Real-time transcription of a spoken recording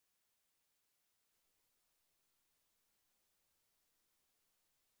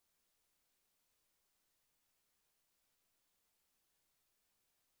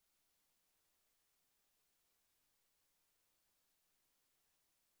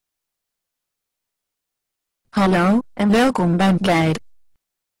Hallo, en welkom bij Tijden.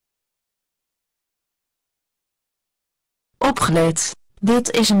 Opgelet. Dit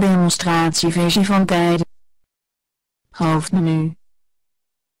is een demonstratieversie van Tijden. Hoofdmenu.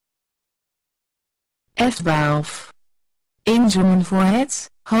 F12. Inzoomen voor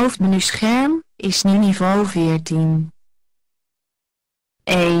het hoofdmenu-scherm is nu niveau 14.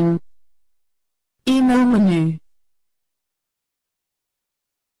 1. E-mailmenu.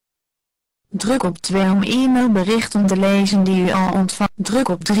 Druk op 2 om e-mailberichten te lezen die u al ontvangt. Druk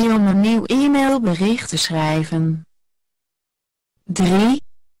op 3 om een nieuw e-mailbericht te schrijven. 3.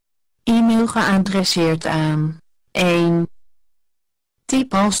 E-mail geadresseerd aan 1.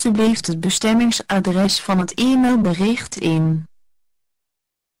 Typ alstublieft het bestemmingsadres van het e-mailbericht in.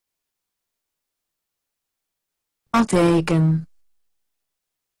 Teken.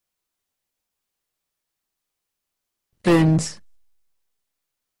 Punt.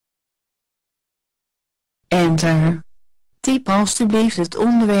 Enter. Typ alstublieft het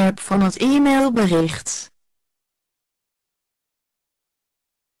onderwerp van het e-mailbericht.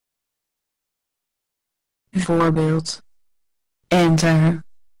 Voorbeeld. Enter.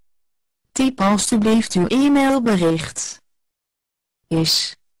 Typ alstublieft uw e-mailbericht.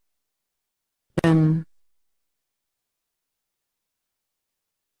 Is een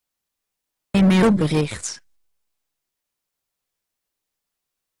e-mailbericht.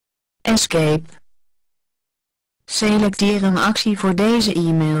 Escape. Selecteer een actie voor deze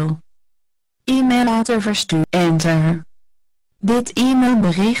e-mail. E-mail later versturen. Enter. Dit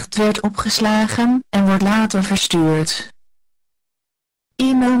e-mailbericht werd opgeslagen en wordt later verstuurd.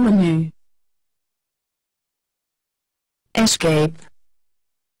 E-mailmenu. Escape.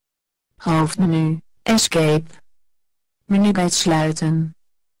 Hoofdmenu. Escape. Menu bij het sluiten.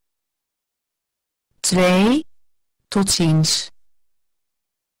 2. Tot ziens.